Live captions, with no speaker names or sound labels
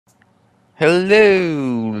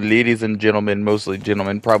Hello, ladies and gentlemen, mostly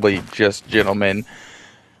gentlemen, probably just gentlemen.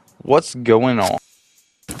 What's going on?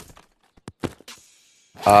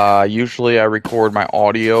 Usually I record my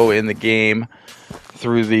audio in the game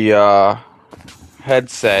through the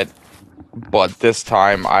headset, but this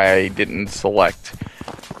time I didn't select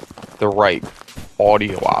the right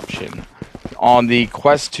audio option. On the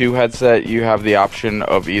Quest 2 headset, you have the option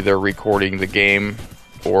of either recording the game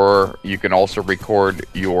or you can also record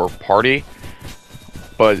your party.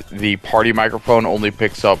 But the party microphone only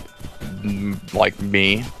picks up like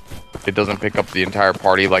me. It doesn't pick up the entire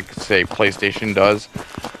party like say PlayStation does.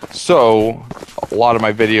 So a lot of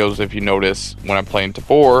my videos, if you notice when I'm playing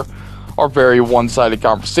Tabor, are very one-sided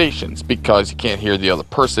conversations because you can't hear the other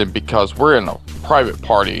person because we're in a private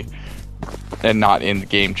party and not in the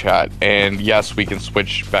game chat. And yes, we can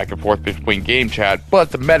switch back and forth between game chat,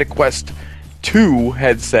 but the MetaQuest 2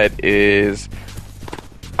 headset is,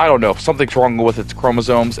 I don't know, something's wrong with its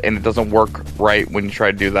chromosomes and it doesn't work right when you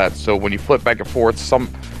try to do that. So when you flip back and forth,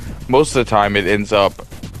 most of the time it ends up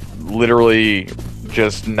literally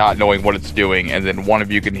just not knowing what it's doing, and then one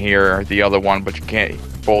of you can hear the other one but you can't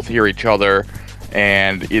both hear each other,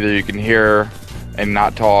 and either you can hear and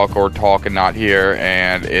not talk or talk and not hear,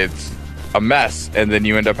 and it's a mess. And then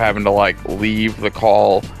you end up having to like leave the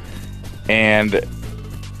call, and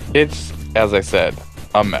it's, as I said,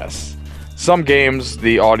 a mess. Some games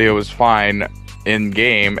the audio is fine in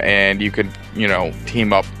game and you can,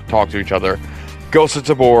 team up, talk to each other. Ghosts of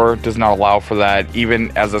Tabor does not allow for that.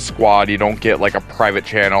 Even as a squad, you don't get like a private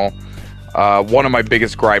channel. One of my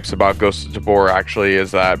biggest gripes about Ghosts of Tabor actually is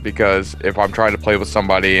that because if I'm trying to play with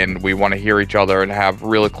somebody and we want to hear each other and have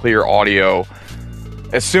really clear audio,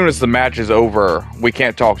 as soon as the match is over, we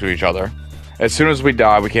can't talk to each other. As soon as we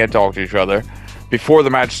die, we can't talk to each other. Before the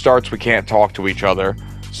match starts, we can't talk to each other.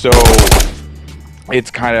 So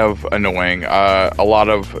it's kind of annoying. A lot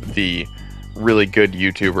of the really good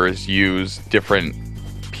YouTubers use different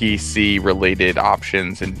PC related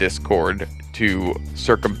options in Discord to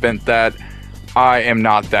circumvent that. I am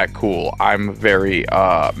not that cool. I'm very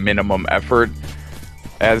minimum effort,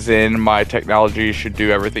 as in my technology should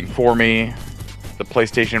do everything for me. The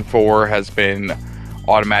PlayStation 4 has been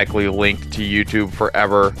automatically linked to YouTube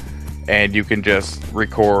forever, and you can just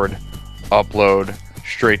record, upload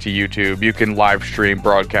straight to YouTube. You can live stream,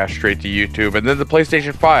 broadcast straight to YouTube. And then the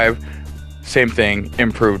PlayStation 5, same thing,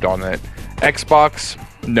 improved on it. Xbox,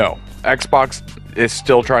 no. Xbox is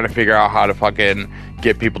still trying to figure out how to fucking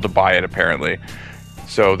get people to buy it, apparently.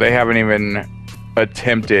 So they haven't even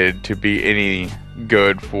attempted to be any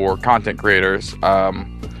good for content creators,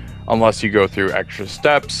 unless you go through extra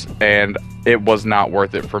steps, and it was not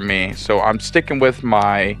worth it for me. So I'm sticking with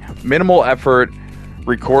my minimal effort,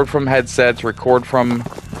 record from headsets, record from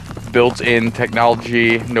built-in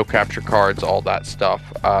technology, no capture cards, all that stuff.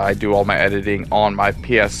 I do all my editing on my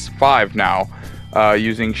PS5 now,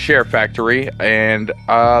 using Share Factory, and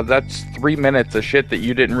that's 3 minutes of shit that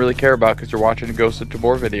you didn't really care about because you're watching a Ghost of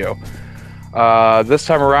Tabor video. This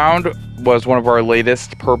time around was one of our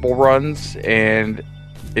latest purple runs, and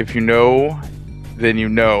if you know, then you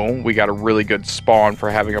know we got a really good spawn for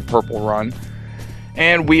having a purple run.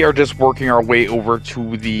 And we are just working our way over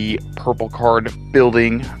to the purple card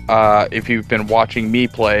building. If you've been watching me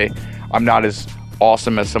play, I'm not as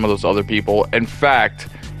awesome as some of those other people. In fact,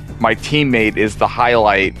 my teammate is the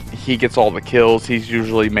highlight. He gets all the kills. He's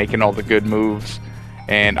usually making all the good moves.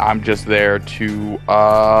 And I'm just there to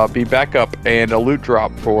be backup and a loot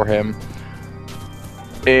drop for him.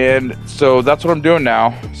 And so that's what I'm doing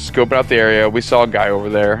now. Scoping out the area. We saw a guy over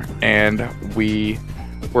there, and we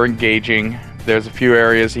were engaging. There's a few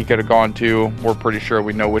areas he could have gone to. We're pretty sure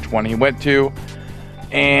we know which one he went to.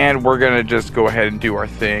 And we're going to just go ahead and do our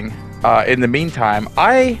thing. In the meantime,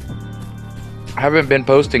 I haven't been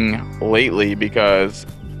posting lately because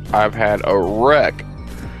I've had a wreck.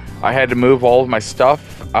 I had to move all of my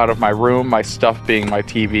stuff out of my room. My stuff being my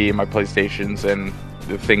TV, my PlayStations, and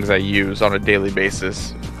the things I use on a daily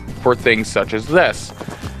basis for things such as this.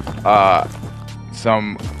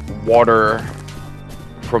 Some water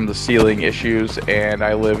from the ceiling issues, and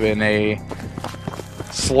I live in a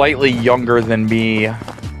slightly younger than me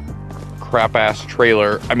crap ass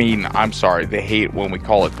trailer. I mean, I'm sorry, they hate when we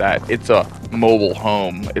call it that. It's a mobile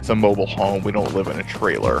home. It's a mobile home. We don't live in a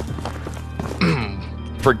trailer.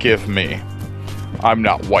 Forgive me. I'm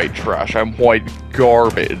not white trash. I'm white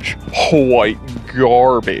garbage. White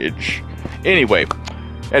garbage. Anyway,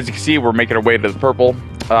 as you can see, we're making our way to the purple.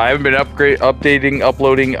 I haven't been updating,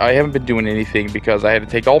 uploading. I haven't been doing anything because I had to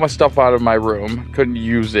take all my stuff out of my room. Couldn't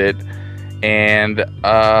use it. And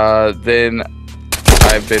then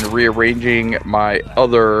I've been rearranging my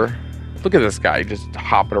other Look at this guy just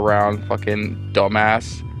hopping around, fucking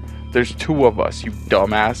dumbass. There's 2 of us, you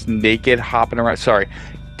dumbass, naked hopping around. Sorry,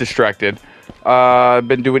 distracted. I've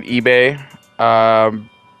been doing eBay.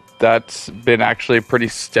 That's been actually pretty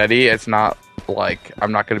steady. It's not like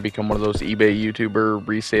I'm not going to become one of those eBay YouTuber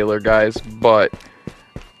reseller guys, but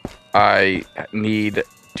I need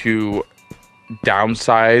to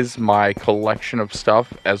downsize my collection of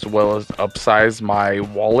stuff as well as upsize my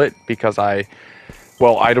wallet because I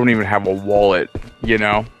don't even have a wallet, you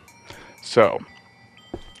know? So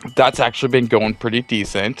that's actually been going pretty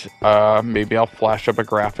decent. Maybe I'll flash up a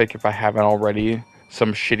graphic if I haven't already.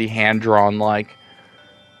 Some shitty hand-drawn, like,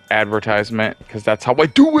 advertisement, because that's how I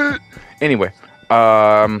do it. Anyway,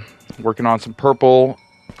 working on some purple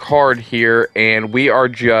card here, and we are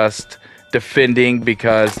just defending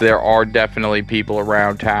because there are definitely people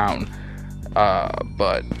around town.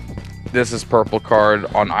 But this is purple card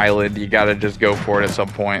on island. You gotta just go for it at some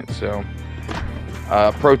point. So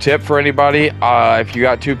pro tip for anybody, if you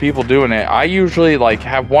got 2 people doing it, I usually like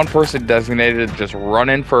have 1 person designated to just run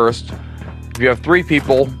in first. If you have 3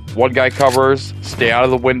 people, 1 guy covers, stay out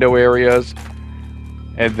of the window areas,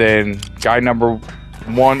 and then guy number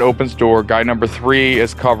 1 opens door, guy number 3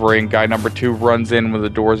 is covering, guy number 2 runs in when the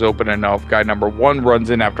door's open enough, guy number 1 runs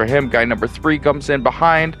in after him, guy number 3 comes in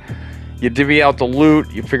behind. You divvy out the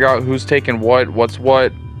loot, you figure out who's taking what's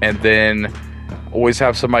what, and then always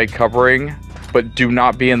have somebody covering, but do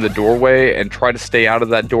not be in the doorway and try to stay out of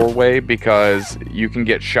that doorway because you can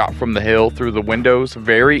get shot from the hill through the windows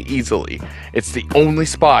very easily. It's the only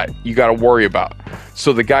spot you got to worry about.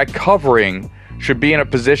 So the guy covering should be in a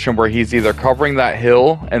position where he's either covering that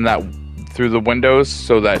hill and that through the windows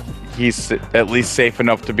so that he's at least safe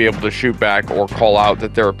enough to be able to shoot back or call out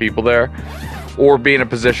that there are people there, or be in a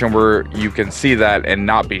position where you can see that and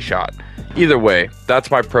not be shot. Either way, that's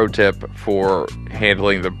my pro tip for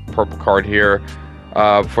handling the purple card here.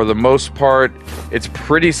 For the most part, it's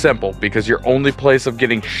pretty simple because your only place of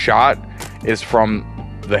getting shot is from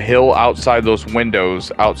the hill outside those windows,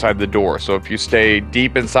 outside the door. So if you stay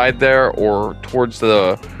deep inside there or towards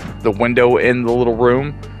the window in the little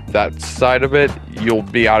room, that side of it, you'll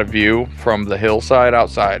be out of view from the hillside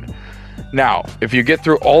outside. Now, if you get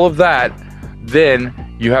through all of that,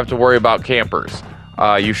 then you have to worry about campers.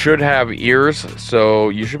 You should have ears, so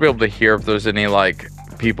you should be able to hear if there's any like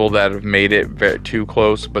people that have made it too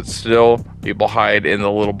close, but still people hide in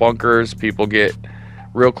the little bunkers. People get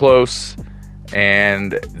real close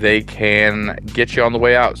and they can get you on the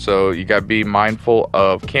way out, so you gotta be mindful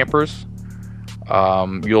of campers.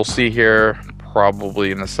 You'll see here probably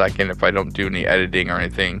in a second, if I don't do any editing or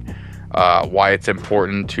anything, why it's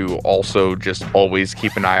important to also just always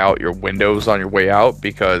keep an eye out your windows on your way out,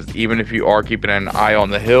 because even if you are keeping an eye on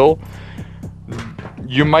the hill,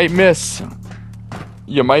 you might miss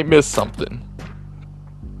something.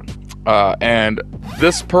 And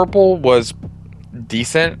this purple was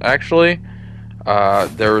decent, actually.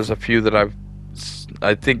 There was a few that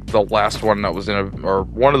I think the last one that was or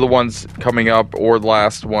one of the ones coming up, or the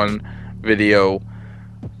last one video,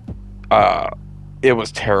 it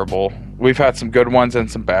was terrible. We've had some good ones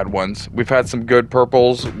and some bad ones. We've had some good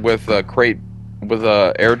purples with a crate, with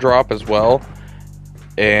a airdrop as well.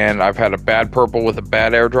 And I've had a bad purple with a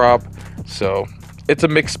bad airdrop. So it's a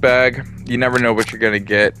mixed bag. You never know what you're going to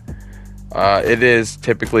get. It is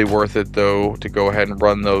typically worth it, though, to go ahead and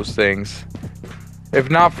run those things.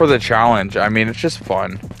 If not for the challenge, I mean, it's just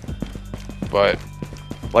fun. But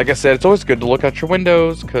like I said, it's always good to look out your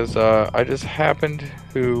windows, because I just happened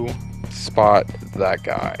to spot that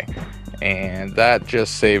guy, and that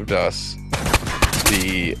just saved us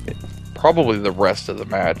probably the rest of the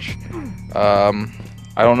match. I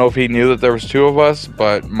don't know if he knew that there was 2 of us,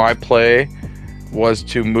 but my play was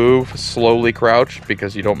to move slowly, crouch,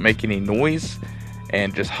 because you don't make any noise,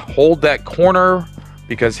 and just hold that corner,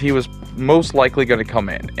 because he was most likely going to come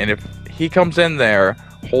in. And if he comes in there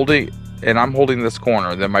holding, and I'm holding this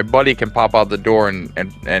corner, then my buddy can pop out the door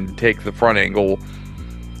and take the front angle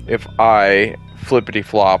if I flippity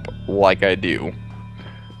flop like I do.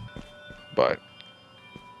 But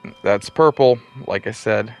that's purple, like I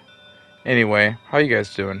said. Anyway, how you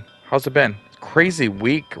guys doing? How's it been? Crazy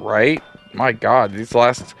week, right? My God, these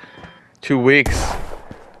last 2 weeks.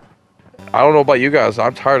 I don't know about you guys.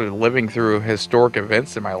 I'm tired of living through historic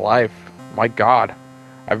events in my life. My God,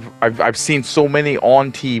 I've seen so many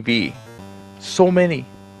on TV. So many.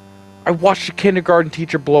 I watched a kindergarten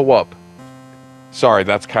teacher blow up. Sorry,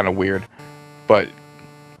 that's kind of weird. But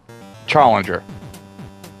Challenger,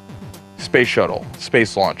 space shuttle,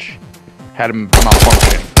 space launch, had him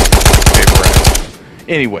malfunction.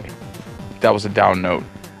 Anyway, that was a down note.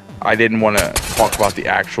 I didn't want to talk about the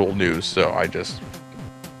actual news, so I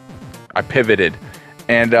pivoted.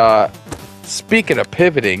 And speaking of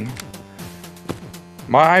pivoting,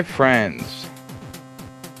 my friends,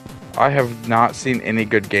 I have not seen any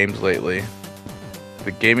good games lately.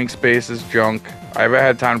 The gaming space is junk. I haven't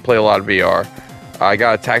had time to play a lot of VR. I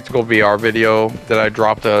got a tactical VR video that I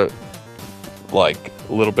dropped a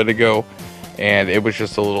little bit ago, and it was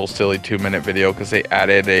just a little silly 2-minute video because they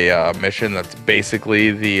added a mission that's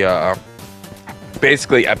basically the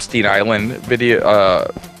basically Epstein Island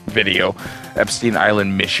video Epstein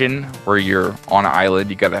Island mission, where you're on an island,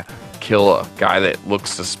 you gotta kill a guy that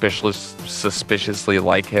looks suspiciously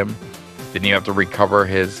like him, then you have to recover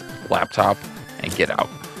his laptop and get out,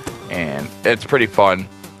 and it's pretty fun.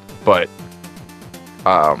 But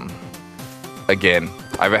again,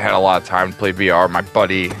 I haven't had a lot of time to play VR. My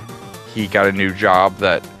buddy, he got a new job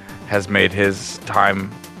that has made his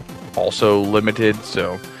time also limited,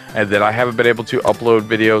 so, and then I haven't been able to upload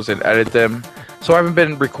videos and edit them, so I haven't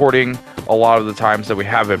been recording a lot of the times that we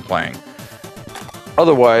have been playing.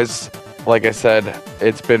 Otherwise, like I said,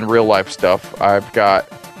 it's been real life stuff. I've got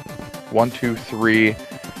 5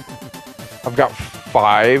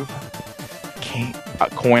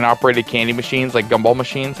 coin operated candy machines, like gumball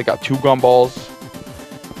machines. I got 2 gumballs,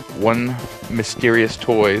 1 mysterious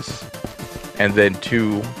toys, and then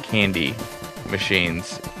 2 candy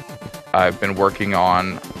machines. I've been working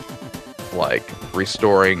on like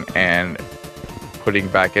restoring and putting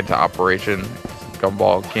back into operation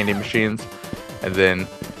gumball candy machines, and then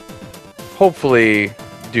hopefully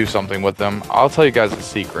do something with them. I'll tell you guys a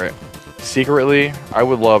secret. Secretly, I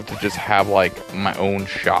would love to just have like my own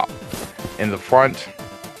shop. In the front,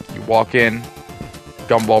 you walk in,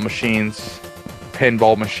 gumball machines,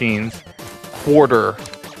 pinball machines, quarter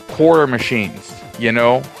machines, you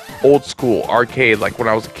know, old school arcade, like when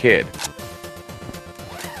I was a kid.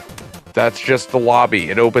 That's just the lobby.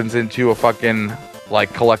 It opens into a fucking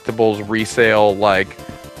like collectibles resale, like,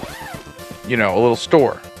 you know, a little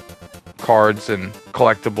store. Cards and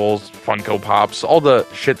collectibles, Funko Pops, all the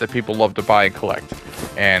shit that people love to buy and collect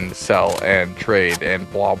and sell and trade and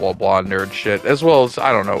blah blah blah nerd shit, as well as,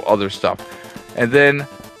 I don't know, other stuff. And then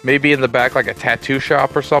maybe in the back like a tattoo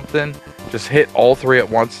shop or something. Just hit all 3 at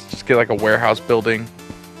once. Just get like a warehouse building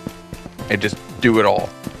and just do it all.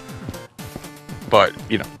 But,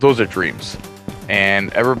 you know, those are dreams.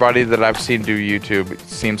 And everybody that I've seen do YouTube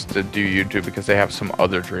seems to do YouTube because they have some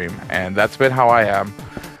other dream. And that's been how I am.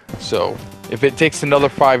 So, if it takes another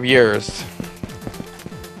 5 years,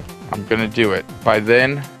 I'm gonna do it. By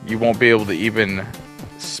then, you won't be able to even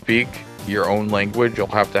speak your own language. You'll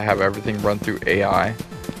have to have everything run through AI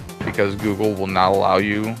because Google will not allow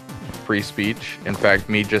you free speech. In fact,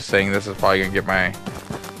 me just saying this is probably gonna get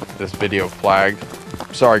this video flagged.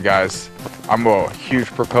 Sorry guys, I'm a huge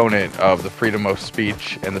proponent of the freedom of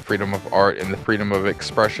speech and the freedom of art and the freedom of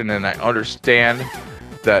expression, and I understand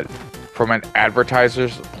that from an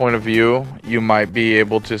advertiser's point of view, you might be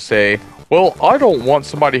able to say, well, I don't want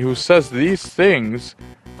somebody who says these things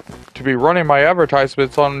to be running my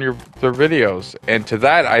advertisements on their videos. And to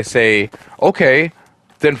that I say, okay,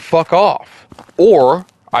 then fuck off. Or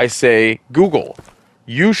I say, Google,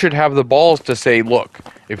 you should have the balls to say, look,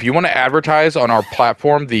 if you want to advertise on our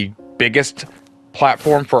platform, the biggest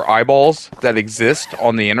platform for eyeballs that exist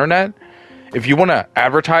on the internet, if you want to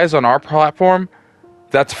advertise on our platform,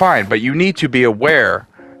 that's fine, but you need to be aware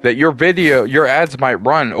that your ads might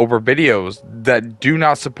run over videos that do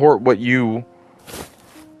not support what you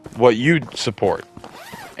support.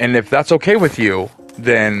 And if that's okay with you,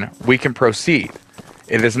 then we can proceed.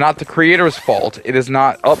 It is not the creator's fault. It is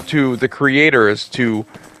not up to the creators to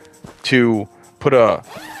put a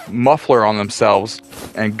muffler on themselves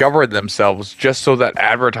and govern themselves just so that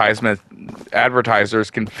advertisers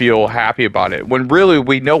can feel happy about it, when really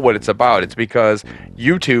we know what it's about. It's because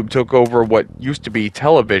YouTube took over what used to be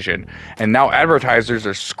television, and now advertisers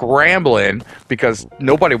are scrambling because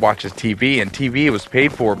nobody watches TV, and TV was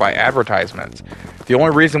paid for by advertisements. The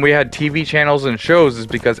only reason we had TV channels and shows is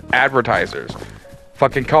because advertisers,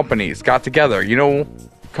 fucking companies got together, you know,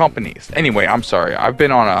 companies. Anyway, I'm sorry, I've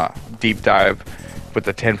been on a deep dive with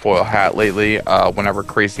the tinfoil hat lately. Whenever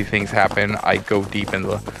crazy things happen, I go deep in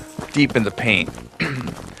the paint.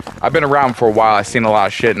 I've been around for a while. I've seen a lot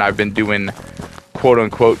of shit, and I've been doing quote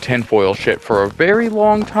unquote tinfoil shit for a very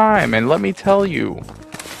long time. And let me tell you,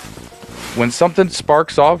 when something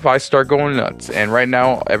sparks off, I start going nuts. And right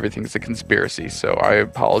now, everything's a conspiracy. So I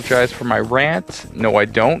apologize for my rant. No, I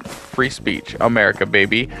don't. Free speech. America,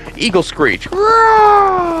 baby. Eagle screech.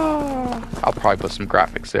 I'll probably put some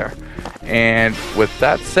graphics there. And with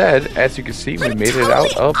that said, as you can see, we made it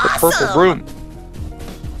out of the purple room.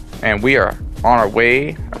 And we are on our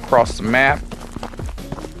way across the map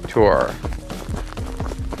to our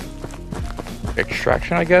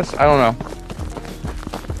extraction, I guess? I don't know.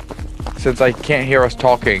 Since I can't hear us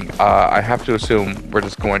talking, I have to assume we're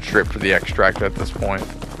just going straight for the extract at this point.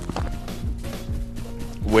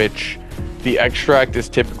 Which, the extract is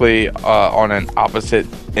typically on an opposite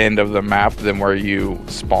end of the map than where you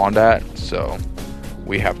spawned at. So,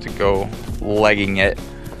 we have to go legging it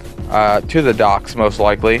to the docks, most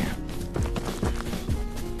likely.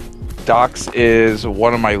 Docks is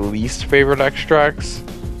one of my least favorite extracts.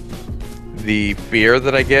 The fear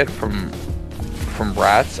that I get from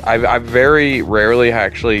rats. I've very rarely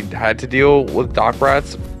actually had to deal with dock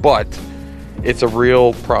rats, but it's a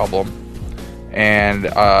real problem, and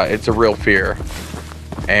it's a real fear.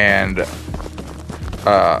 And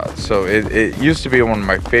so it used to be one of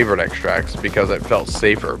my favorite extracts because it felt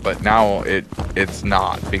safer, but now it's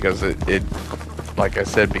not, because it like I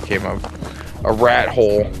said, became a rat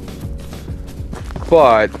hole.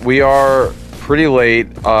 But we are pretty late.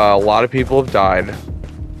 A lot of people have died.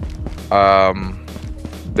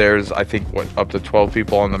 There's, I think, up to 12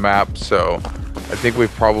 people on the map, so I think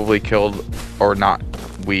we've probably killed, or not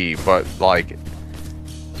we, but like,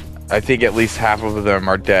 I think at least half of them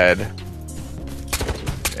are dead,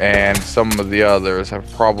 and some of the others have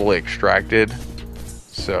probably extracted.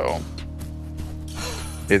 So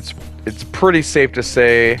it's pretty safe to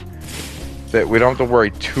say that we don't have to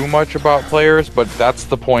worry too much about players, but that's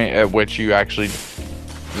the point at which you actually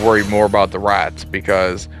worry more about the rats,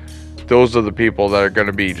 because those are the people that are going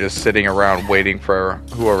to be just sitting around waiting for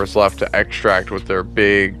whoever's left to extract with their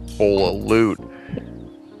big bowl of loot.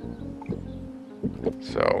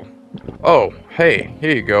 So, oh, hey,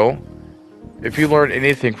 here you go. If you learned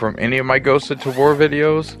anything from any of my Ghosts of Tabor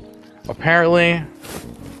videos, apparently,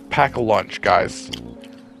 pack a lunch, guys.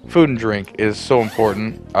 Food and drink is so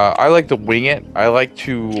important. I like to wing it. I like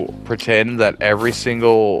to pretend that every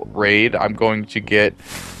single raid I'm going to get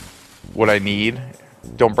what I need.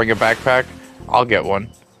 Don't bring a backpack, I'll get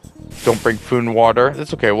one. Don't bring food and water,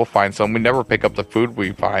 it's okay, we'll find some. We never pick up the food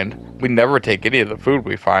we find. We never take any of the food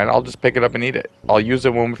we find. I'll just pick it up and eat it. I'll use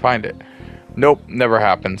it when we find it. Nope, never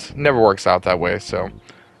happens. Never works out that way. So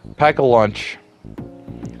pack a lunch,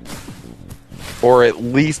 or at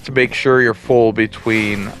least make sure you're full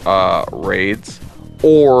between raids.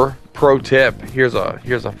 Or, pro tip, here's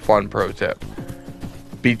a fun pro tip.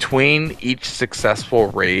 Between each successful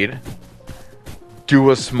raid,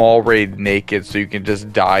 do a small raid naked so you can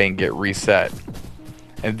just die and get reset.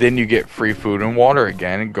 And then you get free food and water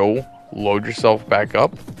again, and go load yourself back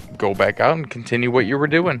up, go back out and continue what you were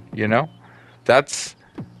doing, you know? That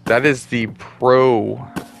is the pro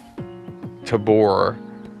Tabor.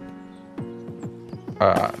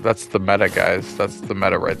 That's the meta, guys. That's the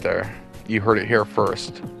meta right there. You heard it here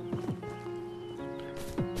first.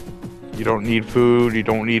 You don't need food, you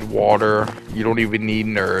don't need water, you don't even need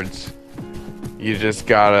nerds. You just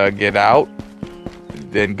gotta get out,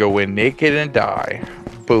 then go in naked and die.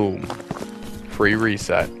 Boom. Free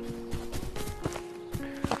reset.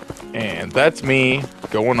 And that's me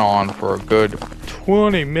going on for a good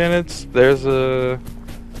 20 minutes. There's a...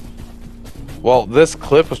 Well, this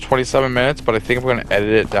clip was 27 minutes, but I think I'm going to edit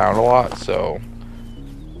it down a lot, so...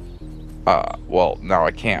 well, now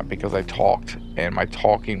I can't because I talked, and my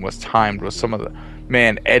talking was timed with some of the...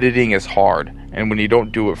 Man, editing is hard. And when you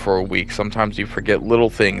don't do it for a week, sometimes you forget little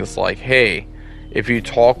things like, hey, if you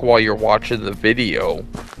talk while you're watching the video,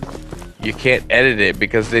 you can't edit it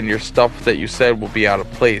because then your stuff that you said will be out of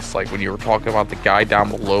place. Like when you were talking about the guy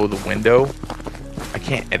down below the window, I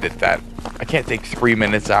can't edit that. I can't take 3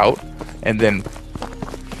 minutes out and then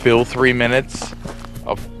fill 3 minutes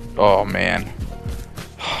of, oh man.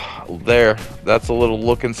 There, that's a little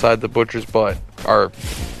look inside the butcher's butt. Or,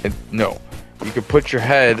 no. You could put your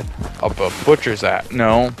head up a butcher's at.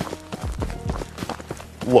 No.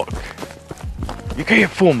 Look. You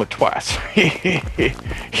can't fool me twice.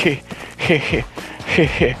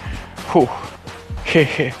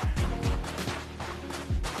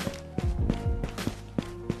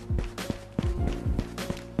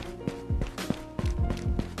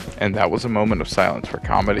 And that was a moment of silence for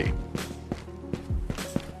comedy.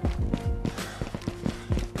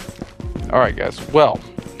 Alright guys, well,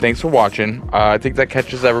 thanks for watching. I think that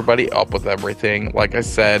catches everybody up with everything. Like I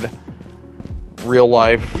said, real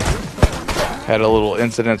life, had a little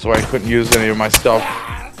incident so I couldn't use any of my stuff.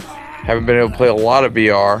 Haven't been able to play a lot of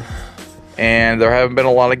VR. And there haven't been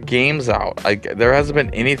a lot of games out. There hasn't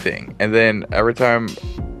been anything. And then every time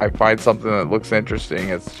I find something that looks interesting,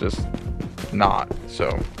 it's just not.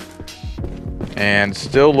 So, and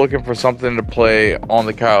still looking for something to play on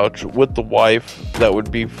the couch with the wife that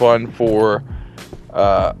would be fun for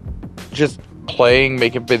just playing,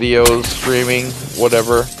 making videos, streaming,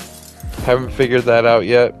 whatever. Haven't figured that out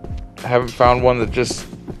yet. Haven't found one that just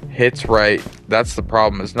hits right. That's the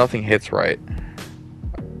problem, is nothing hits right.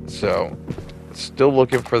 So still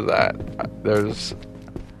looking for that.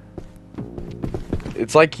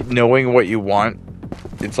 It's like knowing what you want.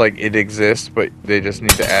 It's like it exists, but they just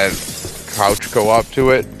need to add couch co-op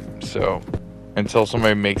to it. So until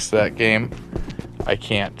somebody makes that game, I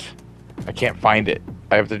can't find it.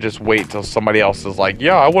 I have to just wait till somebody else is like,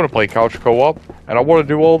 yeah, I want to play couch co-op and I want to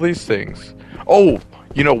do all these things. Oh,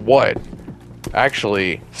 you know what?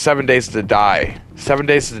 Actually, 7 Days to Die. 7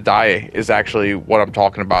 Days to Die is actually what I'm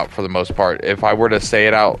talking about for the most part. If I were to say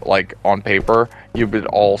it out like on paper, you would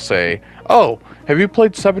all say, oh, have you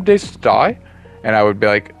played 7 Days to Die? And I would be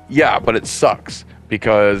like, yeah, but it sucks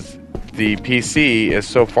because the PC is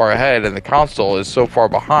so far ahead and the console is so far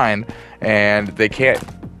behind, and they can't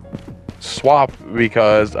swap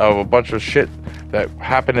because of a bunch of shit that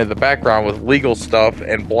happened in the background with legal stuff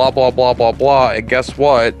and blah blah blah blah blah. And guess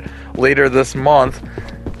what? Later this month,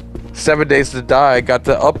 7 Days to Die got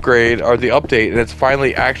the upgrade or the update, and it's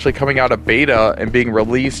finally actually coming out of beta and being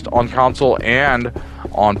released on console and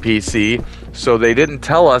on PC. So they didn't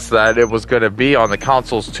tell us that it was going to be on the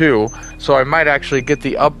consoles too. So I might actually get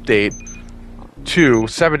the update to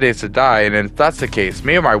 7 Days to Die, and if that's the case,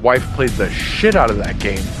 me and my wife played the shit out of that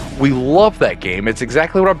game. We love that game. It's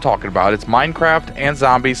exactly what I'm talking about. It's Minecraft and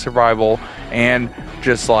zombie survival and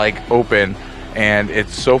just like open, and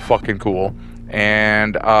it's so fucking cool.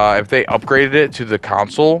 And if they upgraded it to the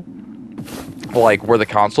console, like where the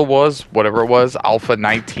console was, whatever it was, Alpha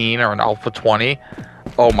 19 or an Alpha 20,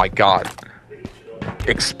 oh my god.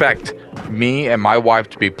 Expect me and my wife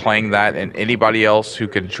to be playing that, and anybody else who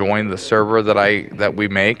can join the server that we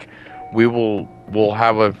make, we'll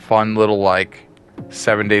have a fun little like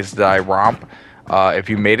 7 Days to Die romp. If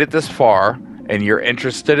you made it this far and you're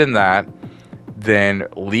interested in that, then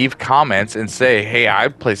leave comments and say, hey,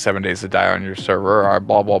 I'd play 7 Days to Die on your server, or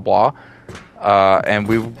blah blah blah, and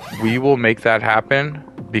we will make that happen,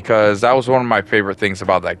 because that was one of my favorite things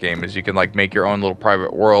about that game, is you can like make your own little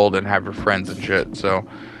private world and have your friends and shit. So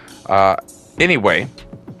anyway,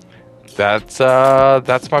 that's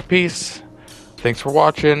my piece. Thanks for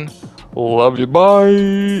watching. Love you.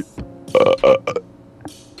 Bye.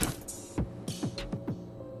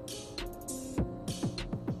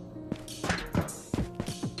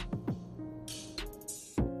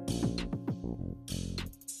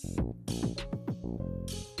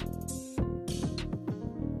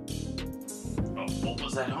 What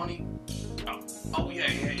was that, honey? Oh yeah.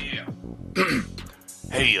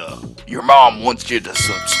 Hey, your mom wants you to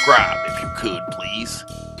subscribe if you could, please.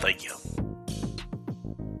 Thank you.